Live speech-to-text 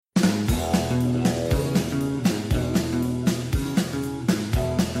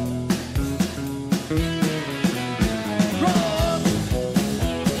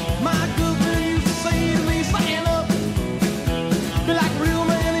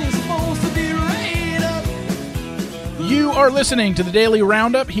You are listening to the Daily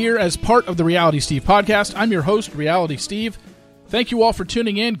Roundup here as part of the Reality Steve podcast. I'm your host, Reality Steve. Thank you all for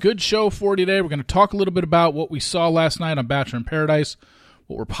tuning in. Good show for today. We're going to talk a little bit about what we saw last night on Bachelor in Paradise,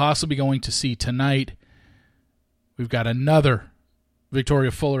 what we're possibly going to see tonight. We've got another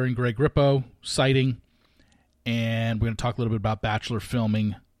Victoria Fuller and Greg Grippo sighting, and we're going to talk a little bit about Bachelor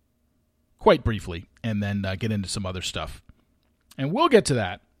filming quite briefly, and then get into some other stuff. And we'll get to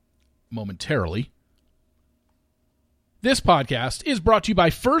that momentarily. This podcast is brought to you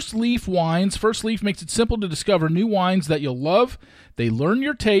by First Leaf Wines. First Leaf makes it simple to discover new wines that you'll love. They learn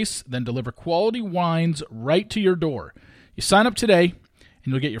your tastes, then deliver quality wines right to your door. You sign up today,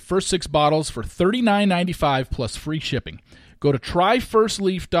 and you'll get your first 6 bottles for $39.95 plus free shipping. Go to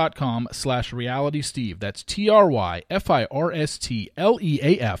tryfirstleaf.com/realitysteve. That's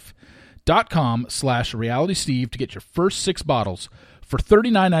tryfirstleaf.com/realitysteve to get your first 6 bottles for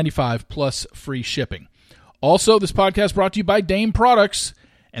 $39.95 plus free shipping. Also, this podcast brought to you by Dame Products,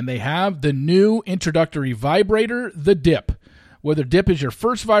 and they have the new introductory vibrator, the Dip. Whether Dip is your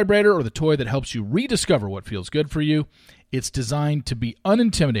first vibrator or the toy that helps you rediscover what feels good for you, it's designed to be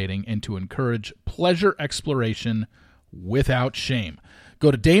unintimidating and to encourage pleasure exploration without shame.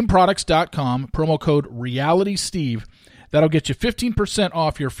 Go to dameproducts.com, promo code RealitySteve. That'll get you 15%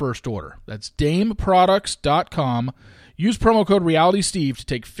 off your first order. That's dameproducts.com. Use promo code RealitySteve to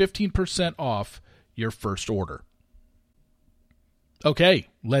take 15% off your first order. Okay,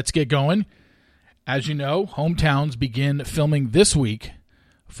 let's get going. As you know, hometowns begin filming this week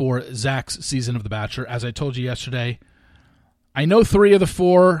for Zach's season of The Bachelor. As I told you yesterday, I know 3 of the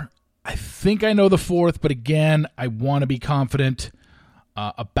 4. I think I know the 4th, but again, I want to be confident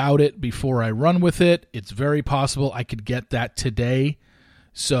about it before I run with it. It's very possible I could get that today.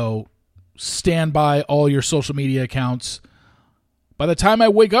 So stand by all your social media accounts. By the time I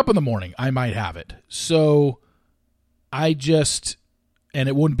wake up in the morning, I might have it. So and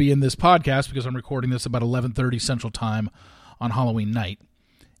it wouldn't be in this podcast because I'm recording this about 11:30 Central Time on Halloween night.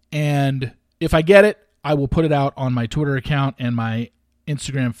 And if I get it, I will put it out on my Twitter account and my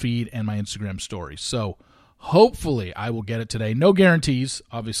Instagram feed and my Instagram stories. So hopefully I will get it today. No guarantees,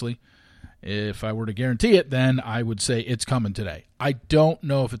 obviously. If I were to guarantee it, then I would say it's coming today. I don't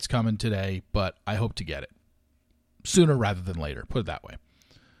know if it's coming today, but I hope to get it sooner rather than later, put it that way.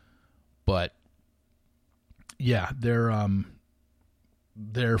 But yeah, they're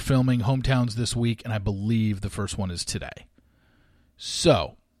filming hometowns this week, and I believe the first one is today.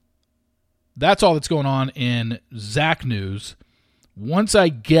 So that's all that's going on in Zach news. Once I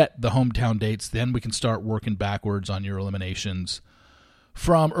get the hometown dates, then we can start working backwards on your eliminations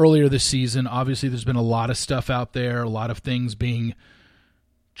from earlier this season. Obviously, there's been a lot of stuff out there, a lot of things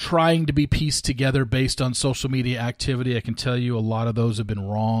trying to be pieced together based on social media activity. I can tell you a lot of those have been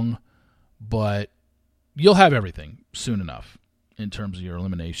wrong, but you'll have everything soon enough in terms of your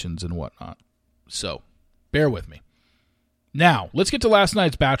eliminations and whatnot. So bear with me. Now, let's get to last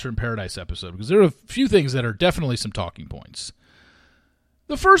night's Bachelor in Paradise episode, because there are a few things that are definitely some talking points.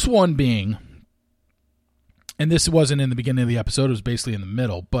 The first one being, and this wasn't in the beginning of the episode, it was basically in the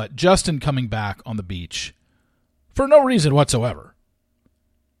middle, but Justin coming back on the beach for no reason whatsoever.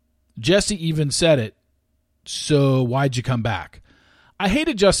 Jesse even said it, so why'd you come back? I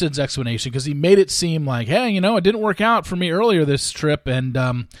hated Justin's explanation because he made it seem like, hey, it didn't work out for me earlier this trip, and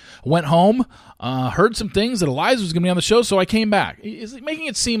went home, heard some things that Eliza was going to be on the show, so I came back. Is making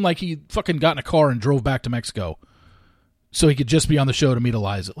it seem like he fucking got in a car and drove back to Mexico so he could just be on the show to meet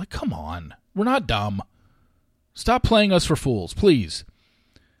Eliza. Like, come on. We're not dumb. Stop playing us for fools, please.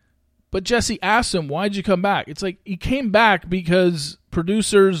 But Jesse asked him, why'd you come back? It's like he came back because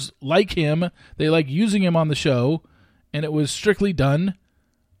producers like him. They like using him on the show, and it was strictly done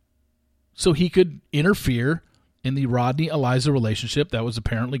so he could interfere in the Rodney-Eliza relationship that was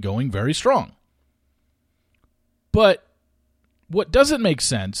apparently going very strong. But what doesn't make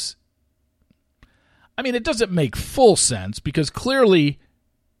sense, it doesn't make full sense, because clearly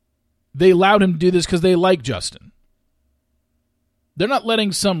they allowed him to do this because they like Justin. They're not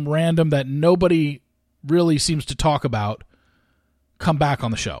letting some random that nobody really seems to talk about come back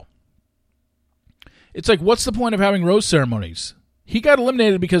on the show. It's like, what's the point of having rose ceremonies? He got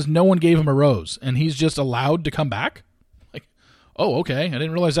eliminated because no one gave him a rose, and he's just allowed to come back? Like, oh, okay, I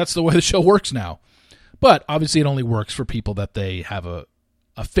didn't realize that's the way the show works now. But obviously it only works for people that they have a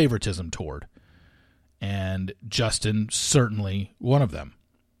favoritism toward. And Justin, certainly one of them.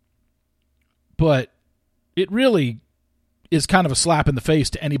 But it really is kind of a slap in the face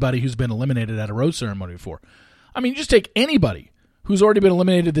to anybody who's been eliminated at a rose ceremony before. Just take anybody who's already been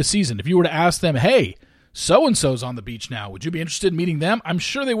eliminated this season. If you were to ask them, hey, so-and-so's on the beach now, would you be interested in meeting them? I'm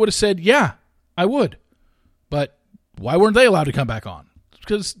sure they would have said, yeah, I would. But Why weren't they allowed to come back on?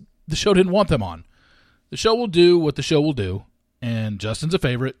 Because the show didn't want them on. The show will do what the show will do, and Justin's a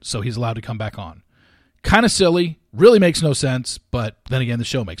favorite, so he's allowed to come back on. Kind of silly, really makes no sense, but then again, the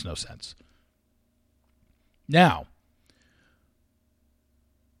show makes no sense. Now,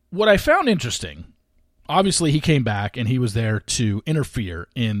 what I found interesting, obviously he came back and he was there to interfere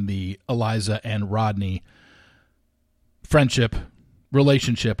in the Eliza and Rodney friendship,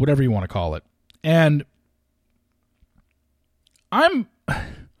 relationship, whatever you want to call it. And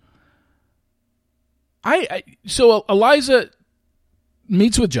so Eliza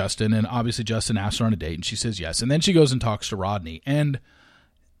meets with Justin, and obviously Justin asks her on a date, and she says yes. And then she goes and talks to Rodney. And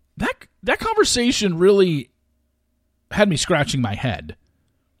that conversation really had me scratching my head.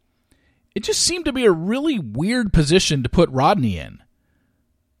 It just seemed to be a really weird position to put Rodney in.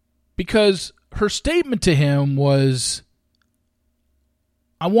 Because her statement to him was,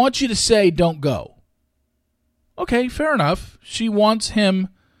 I want you to say don't go. Okay, fair enough. She wants him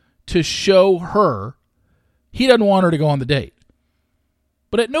to show her he doesn't want her to go on the date.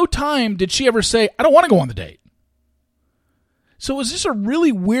 But at no time did she ever say, I don't want to go on the date. So was this a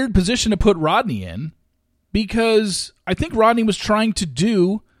really weird position to put Rodney in? Because I think Rodney was trying to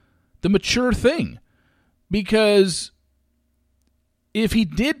do the mature thing. Because if he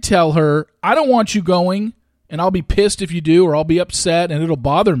did tell her, I don't want you going, and I'll be pissed if you do, or I'll be upset and it'll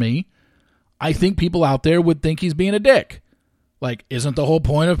bother me, I think people out there would think he's being a dick. Like, isn't the whole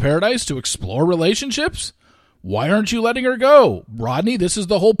point of Paradise to explore relationships? Why aren't you letting her go? Rodney, this is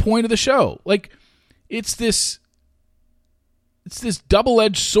the whole point of the show. Like, it's this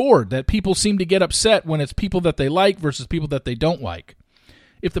double-edged sword that people seem to get upset when it's people that they like versus people that they don't like.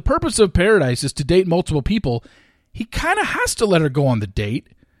 If the purpose of Paradise is to date multiple people, he kind of has to let her go on the date,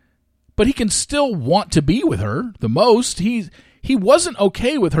 but he can still want to be with her the most. He wasn't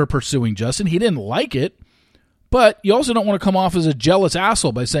okay with her pursuing Justin. He didn't like it, but you also don't want to come off as a jealous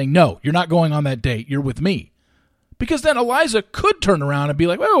asshole by saying, no, you're not going on that date. You're with me. Because then Eliza could turn around and be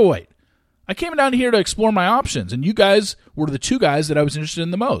like, wait. I came down here to explore my options, and you guys were the two guys that I was interested in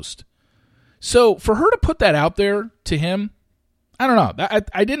the most. So for her to put that out there to him, I don't know.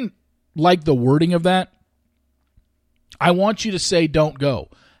 I didn't like the wording of that. I want you to say don't go.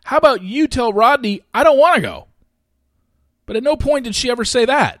 How about you tell Rodney, I don't want to go? But at no point did she ever say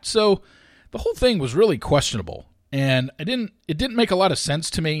that. So the whole thing was really questionable. And it didn't make a lot of sense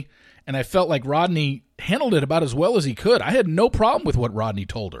to me. And I felt like Rodney handled it about as well as he could. I had no problem with what Rodney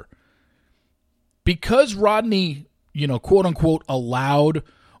told her. Because Rodney, quote unquote, allowed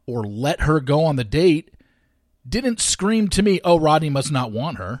or let her go on the date, didn't scream to me, oh, Rodney must not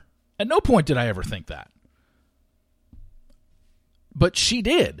want her. At no point did I ever think that. But she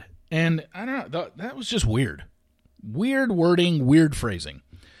did. And I don't know, that was just weird. Weird wording, weird phrasing.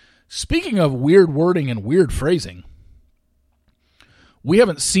 Speaking of weird wording and weird phrasing, we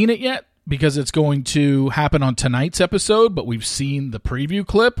haven't seen it yet because it's going to happen on tonight's episode, but we've seen the preview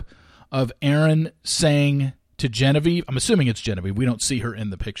clip of Aaron saying to Genevieve, I'm assuming it's Genevieve, we don't see her in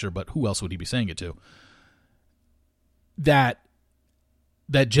the picture, but who else would he be saying it to? That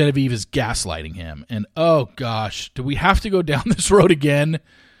Genevieve is gaslighting him. And oh gosh, do we have to go down this road again?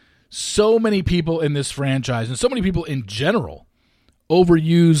 So many people in this franchise, and so many people in general,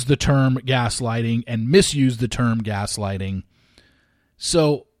 overuse the term gaslighting and misuse the term gaslighting.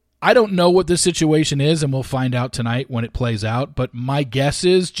 So I don't know what this situation is, and we'll find out tonight when it plays out, but my guess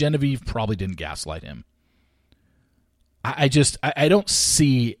is Genevieve probably didn't gaslight him. I don't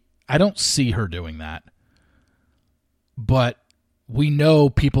see her doing that. But we know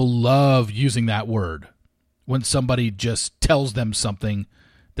people love using that word when somebody just tells them something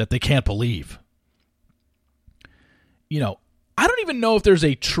that they can't believe. I don't even know if there's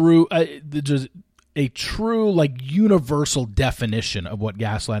a true like universal definition of what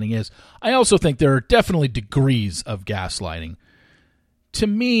gaslighting is. I also think there are definitely degrees of gaslighting. To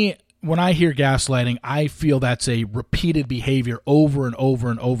me, when I hear gaslighting, I feel that's a repeated behavior over and over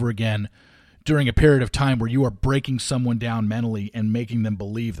and over again during a period of time where you are breaking someone down mentally and making them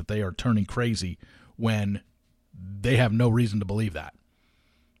believe that they are turning crazy when they have no reason to believe that.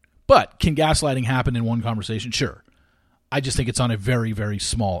 But can gaslighting happen in one conversation? Sure. I just think it's on a very, very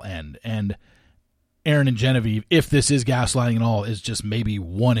small end. And Aaron and Genevieve, if this is gaslighting at all, is just maybe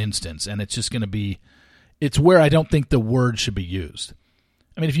one instance. And it's just going to be, it's where I don't think the word should be used.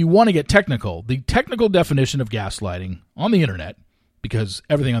 I mean, if you want to get technical, the technical definition of gaslighting on the internet, because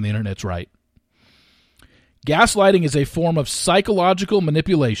everything on the internet's right, gaslighting is a form of psychological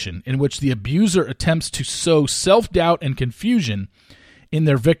manipulation in which the abuser attempts to sow self-doubt and confusion in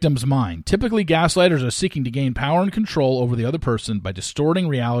their victim's mind. Typically, gaslighters are seeking to gain power and control over the other person by distorting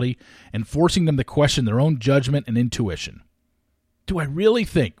reality and forcing them to question their own judgment and intuition. Do I really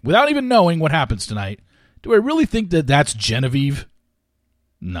think, without even knowing what happens tonight, do I really think that that's Genevieve?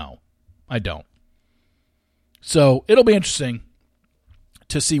 No, I don't. So it'll be interesting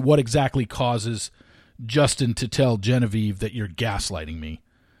to see what exactly causes Justin to tell Genevieve that you're gaslighting me,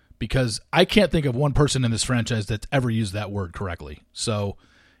 because I can't think of one person in this franchise that's ever used that word correctly. So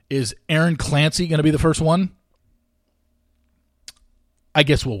is Aaron Clancy going to be the first one? I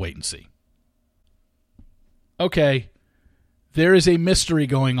guess we'll wait and see. Okay, there is a mystery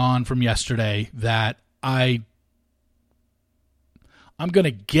going on from yesterday that I'm going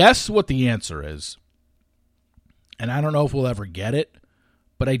to guess what the answer is, and I don't know if we'll ever get it,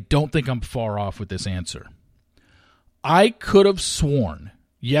 but I don't think I'm far off with this answer. I could have sworn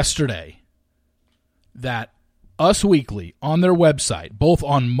yesterday that Us Weekly on their website, both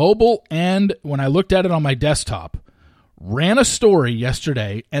on mobile and when I looked at it on my desktop, ran a story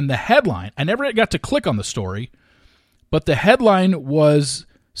yesterday, and the headline, I never got to click on the story, but the headline was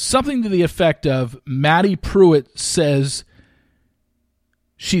something to the effect of Maddie Pruitt says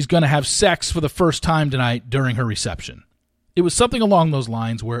she's going to have sex for the first time tonight during her reception. It was something along those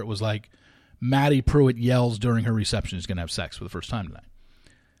lines where it was like Maddie Pruitt yells during her reception she's going to have sex for the first time tonight.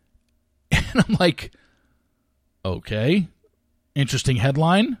 And I'm like, okay, interesting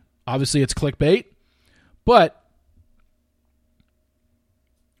headline. Obviously it's clickbait. But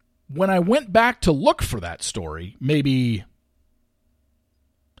when I went back to look for that story, maybe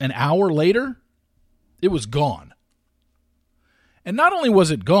an hour later, it was gone. And not only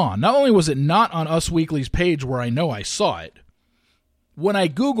was it gone, not only was it not on Us Weekly's page where I know I saw it, when I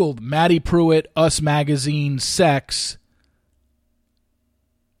Googled Maddie Pruitt, Us Magazine, sex,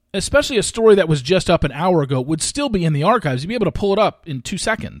 especially a story that was just up an hour ago, would still be in the archives. You'd be able to pull it up in 2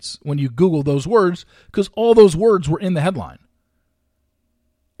 seconds when you Google those words, because all those words were in the headline.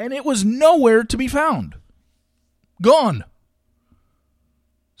 And it was nowhere to be found. Gone.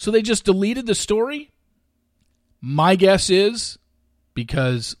 So they just deleted the story? My guess is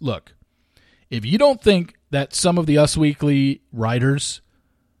because, look, if you don't think that some of the Us Weekly writers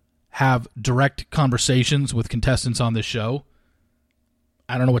have direct conversations with contestants on this show,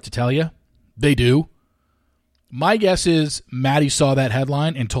 I don't know what to tell you. They do. My guess is Maddie saw that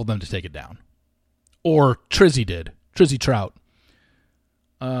headline and told them to take it down. Or Trizzy did. Trizzy Trout.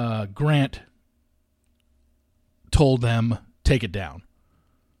 Grant told them, take it down.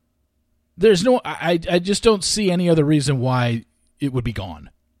 There's no, I just don't see any other reason why it would be gone.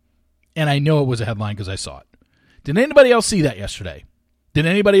 And I know it was a headline because I saw it. Did anybody else see that yesterday? Did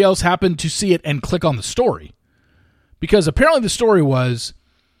anybody else happen to see it and click on the story? Because apparently the story was,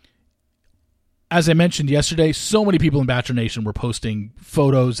 as I mentioned yesterday, so many people in Bachelor Nation were posting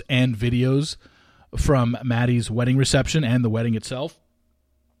photos and videos from Maddie's wedding reception and the wedding itself.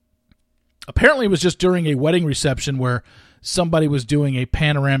 Apparently it was just during a wedding reception where somebody was doing a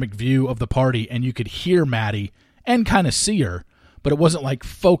panoramic view of the party and you could hear Maddie and kind of see her, but it wasn't like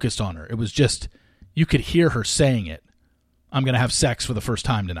focused on her. It was just, you could hear her saying it. I'm going to have sex for the first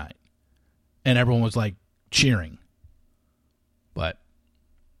time tonight. And everyone was like cheering. But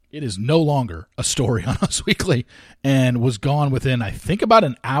it is no longer a story on Us Weekly and was gone within, I think, about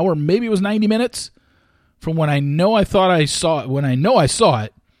an hour, maybe it was 90 minutes from when I know I thought I saw it, when I know I saw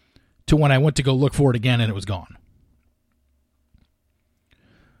it, to when I went to go look for it again and it was gone.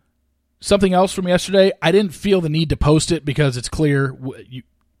 Something else from yesterday, I didn't feel the need to post it because it's clear.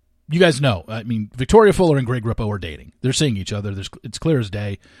 You guys know. I mean, Victoria Fuller and Greg Rippo are dating. They're seeing each other. It's clear as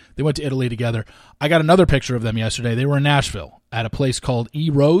day. They went to Italy together. I got another picture of them yesterday. They were in Nashville at a place called E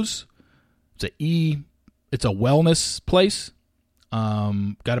Rose. It's a wellness place.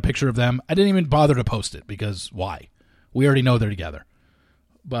 Got a picture of them. I didn't even bother to post it because why? We already know they're together.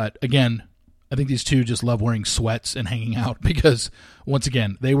 But again, I think these two just love wearing sweats and hanging out because, once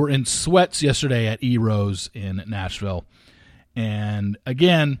again, they were in sweats yesterday at E Rose in Nashville. And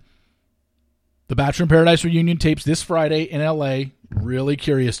again, the Bachelor in Paradise reunion tapes this Friday in L.A. Really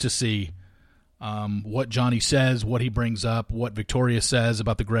curious to see what Johnny says, what he brings up, what Victoria says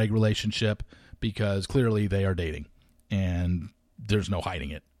about the Greg relationship, because clearly they are dating, and there's no hiding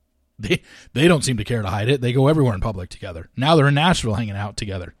it. They don't seem to care to hide it. They go everywhere in public together. Now they're in Nashville hanging out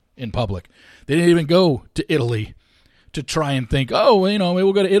together in public. They didn't even go to Italy to try and think, oh, maybe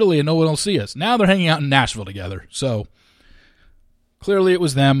we'll go to Italy and no one will see us. Now they're hanging out in Nashville together. So clearly it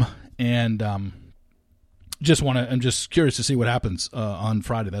was them, and I'm just curious to see what happens on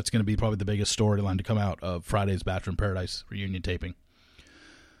Friday. That's going to be probably the biggest storyline to come out of Friday's Bachelor in Paradise reunion taping.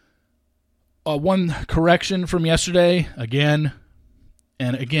 One correction from yesterday, again,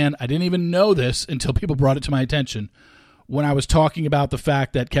 and again, I didn't even know this until people brought it to my attention, when I was talking about the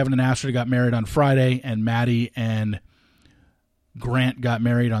fact that Kevin and Astrid got married on Friday and Maddie and Grant got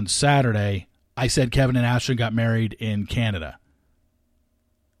married on Saturday, I said Kevin and Astrid got married in Canada.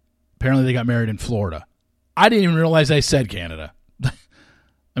 Apparently they got married in Florida. I didn't even realize I said Canada.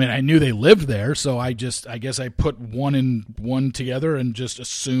 I mean, I knew they lived there, so I guess I put one and one together and just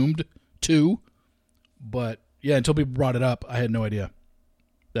assumed two. But yeah, until people brought it up, I had no idea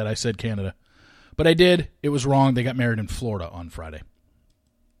that I said Canada. But I did. It was wrong. They got married in Florida on Friday.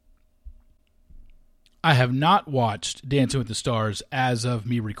 I have not watched Dancing with the Stars as of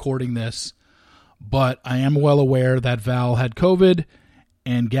me recording this, but I am well aware that Val had COVID,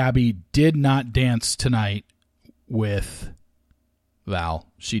 and Gabby did not dance tonight with Val.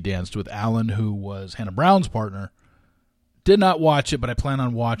 She danced with Alan, who was Hannah Brown's partner. Did not watch it, but I plan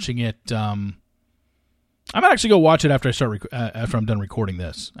on watching it. I might actually go watch it after after I'm done recording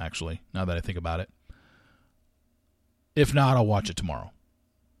this, actually, now that I think about it. If not, I'll watch it tomorrow.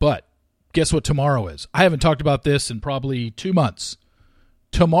 But guess what tomorrow is? I haven't talked about this in probably 2 months.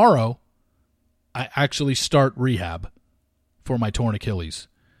 Tomorrow, I actually start rehab for my torn Achilles.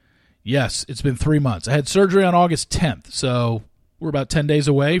 Yes, it's been 3 months. I had surgery on August 10th, so we're about 10 days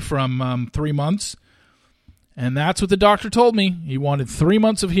away from 3 months. And that's what the doctor told me. He wanted 3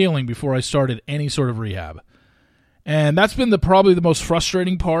 months of healing before I started any sort of rehab. And that's been probably the most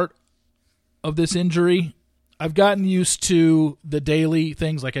frustrating part of this injury. I've gotten used to the daily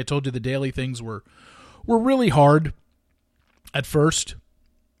things. Like I told you, the daily things were really hard at first,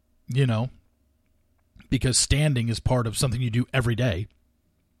 because standing is part of something you do every day.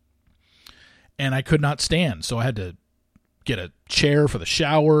 And I could not stand, so I had to get a chair for the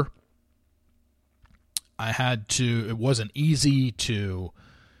shower. It wasn't easy to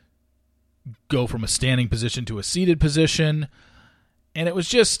go from a standing position to a seated position. And it was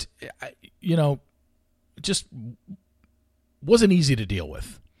just, it just wasn't easy to deal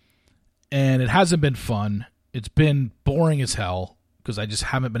with. And it hasn't been fun. It's been boring as hell because I just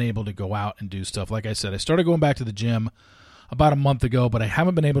haven't been able to go out and do stuff. Like I said, I started going back to the gym about a month ago, but I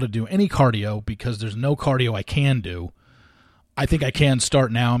haven't been able to do any cardio because there's no cardio I can do. I think I can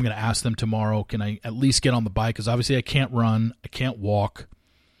start now. I'm going to ask them tomorrow, can I at least get on the bike? Because obviously I can't run. I can't walk.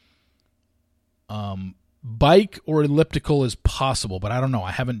 Bike or elliptical is possible, but I don't know.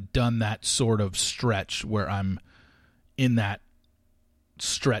 I haven't done that sort of stretch where I'm in that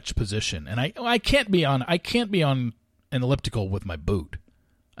stretch position. And I can't be on an elliptical with my boot.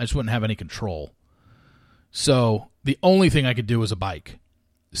 I just wouldn't have any control. So the only thing I could do is a bike.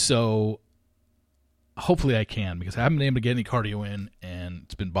 So hopefully I can, because I haven't been able to get any cardio in, and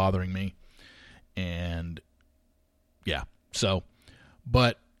it's been bothering me. And yeah,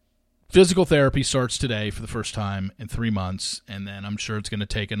 but physical therapy starts today for the first time in 3 months, and then I'm sure it's going to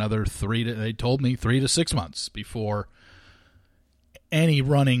take another 3 to 6 months before any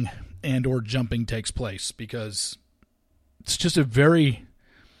running and or jumping takes place, because it's just a very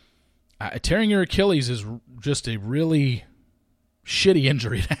tearing your Achilles is just a really shitty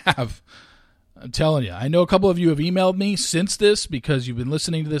injury to have. I'm telling you. I know a couple of you have emailed me since this because you've been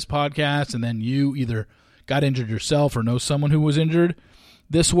listening to this podcast, and then you either got injured yourself or know someone who was injured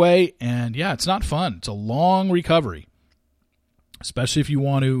this way. And yeah, it's not fun. It's a long recovery, especially if you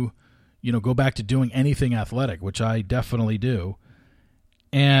want to, go back to doing anything athletic, which I definitely do.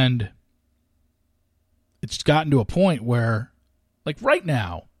 And it's gotten to a point where, like right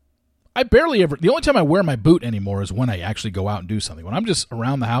now, the only time I wear my boot anymore is when I actually go out and do something. When I'm just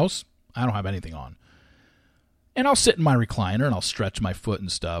around the house, I don't have anything on. And I'll sit in my recliner and I'll stretch my foot and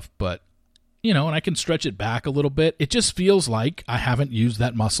stuff, but, and I can stretch it back a little bit. It just feels like I haven't used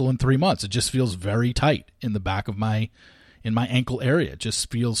that muscle in 3 months. It just feels very tight in the back of in my ankle area. It just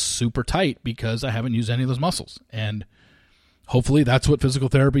feels super tight because I haven't used any of those muscles. And hopefully that's what physical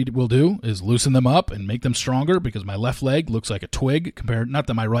therapy will do, is loosen them up and make them stronger, because my left leg looks like a twig not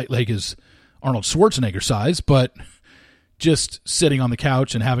that my right leg is Arnold Schwarzenegger size, but just sitting on the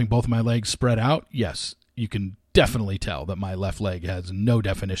couch and having both of my legs spread out, yes, you can definitely tell that my left leg has no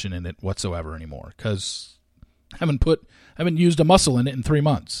definition in it whatsoever anymore, because I haven't used a muscle in it in 3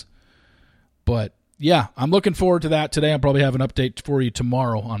 months. But yeah, I'm looking forward to that today. I'll probably have an update for you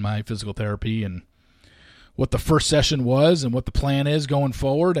tomorrow on my physical therapy and what the first session was and what the plan is going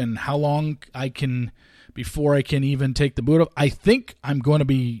forward and how long before I can even take the boot off. I think I'm going to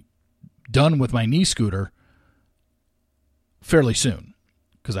be done with my knee scooter fairly soon,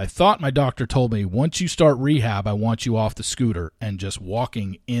 because I thought my doctor told me once you start rehab, I want you off the scooter and just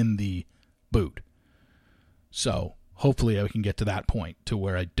walking in the boot. So hopefully I can get to that point to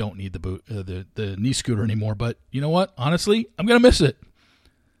where I don't need the boot, the knee scooter anymore. But you know what? Honestly, I'm going to miss it.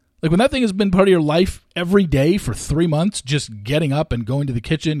 Like when that thing has been part of your life every day for 3 months, just getting up and going to the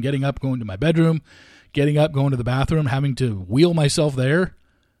kitchen, getting up, going to my bedroom, getting up, going to the bathroom, having to wheel myself there,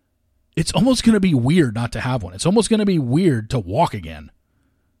 it's almost going to be weird not to have one. It's almost going to be weird to walk again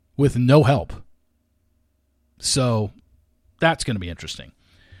with no help. So that's going to be interesting.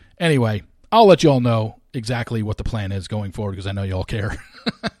 Anyway, I'll let you all know exactly what the plan is going forward because I know you all care.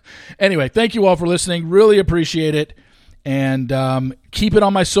 Anyway, thank you all for listening. Really appreciate it. And keep it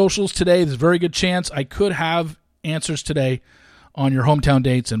on my socials today. There's a very good chance I could have answers today on your hometown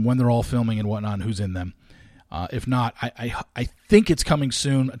dates and when they're all filming and whatnot and who's in them. If not, I think it's coming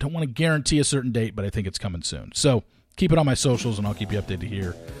soon. I don't want to guarantee a certain date, but I think it's coming soon. So keep it on my socials, and I'll keep you updated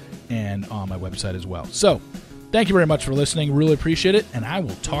here and on my website as well. So thank you very much for listening. Really appreciate it, and I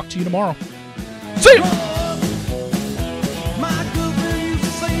will talk to you tomorrow. See you!